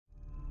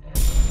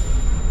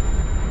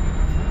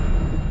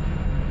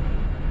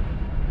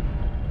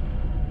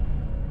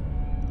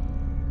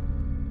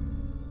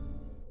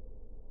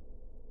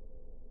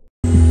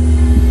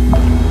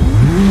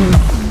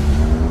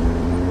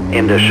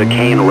into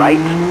chicane right,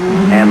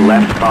 and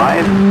left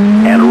 5,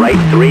 and right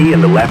 3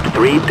 into left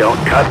 3, don't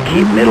cut,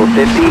 keep middle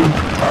 50.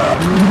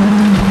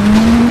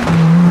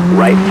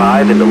 Right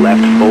 5 into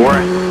left 4,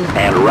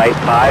 and right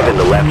 5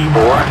 into left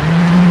 4.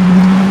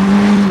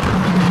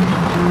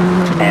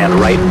 And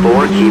right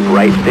 4, keep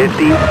right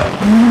 50.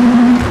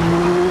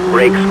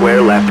 Brake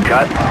square left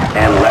cut,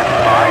 and left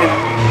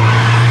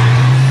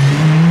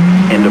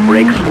 5. Into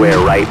brake square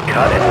right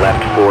cut, and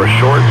left 4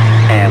 short,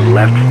 and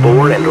left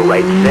 4 into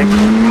right 6.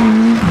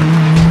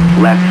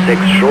 Left 6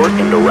 short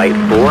into right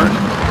 4,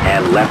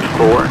 and left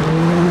 4.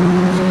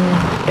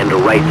 Into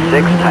right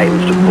 6,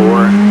 tightens to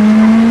 4.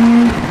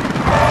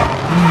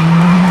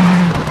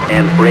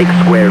 And brake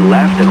square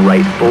left and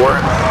right 4,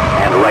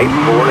 and right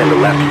 4 into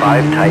left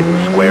 5,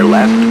 tighten square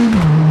left.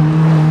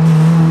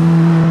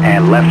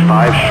 And left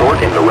 5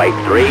 short into right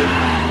 3.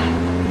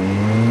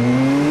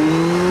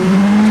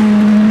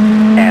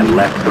 And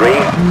left 3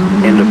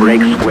 into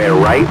brake square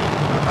right,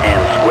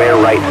 and square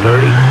right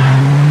 30.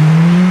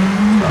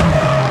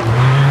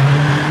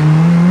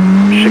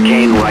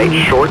 Chicane right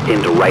short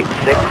into right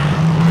 6.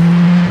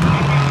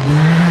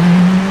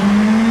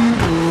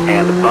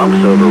 And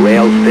bumps over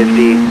rails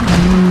 50.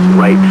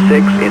 Right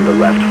 6 into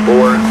left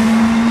 4.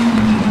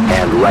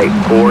 And right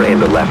 4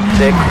 into left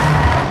 6.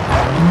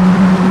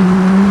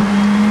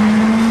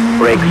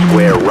 Brake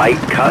square right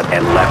cut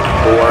and left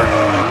 4.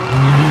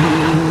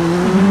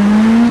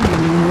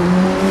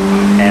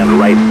 And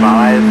right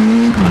 5.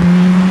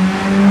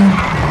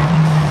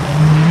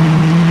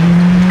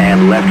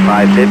 And left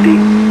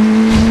 550.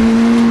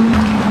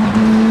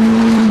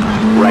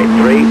 Right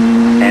 3,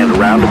 and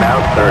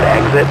roundabout, third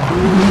exit.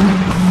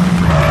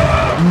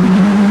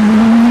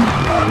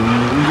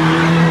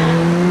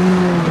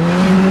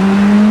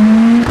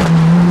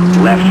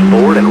 Left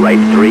forward and right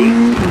 3.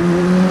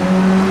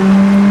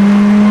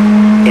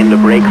 Into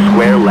brake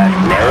square, left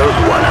narrows,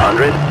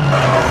 100.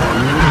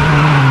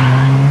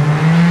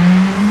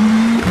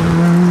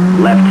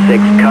 Left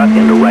 6 cut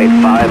into right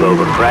 5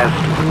 over crest.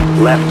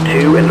 Left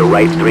 2 into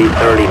right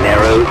 330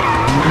 narrows.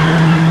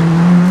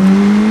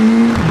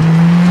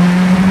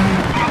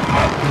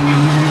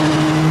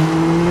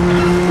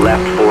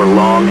 Left 4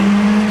 long,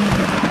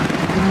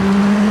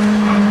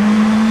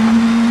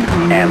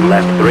 and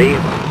left 3,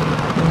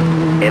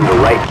 into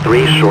right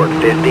 3 short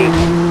 50,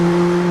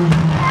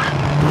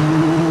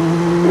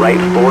 right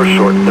 4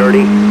 short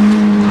 30,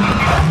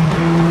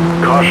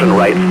 caution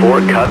right 4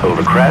 cut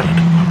over crest,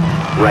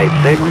 right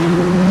 6,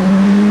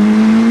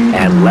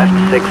 and left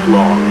 6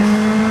 long,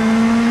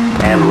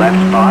 and left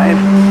 5,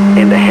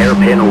 into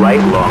hairpin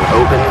right long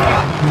open.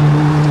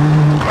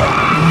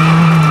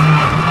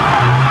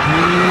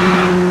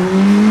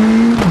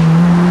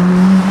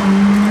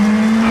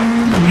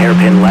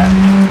 Hairpin left.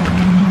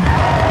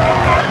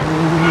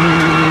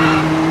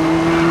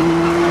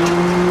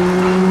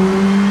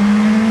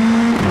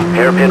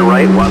 Hairpin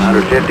right,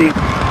 150.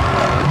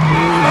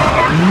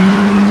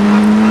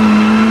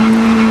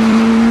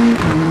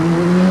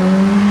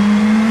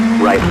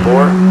 Right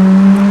 4.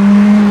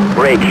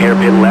 Brake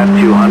hairpin left,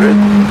 200.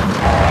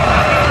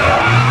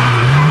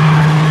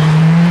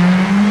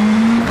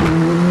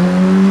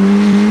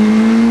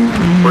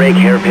 Brake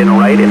hairpin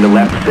right into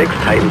left 6,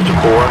 tightens to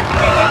 4.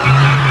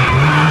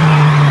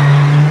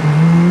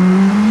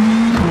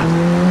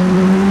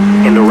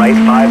 Into right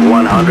 5,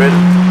 100.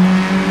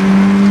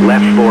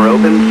 Left 4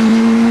 opens.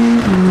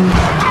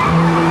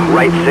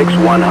 Right 6,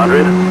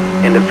 100.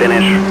 Into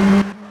finish.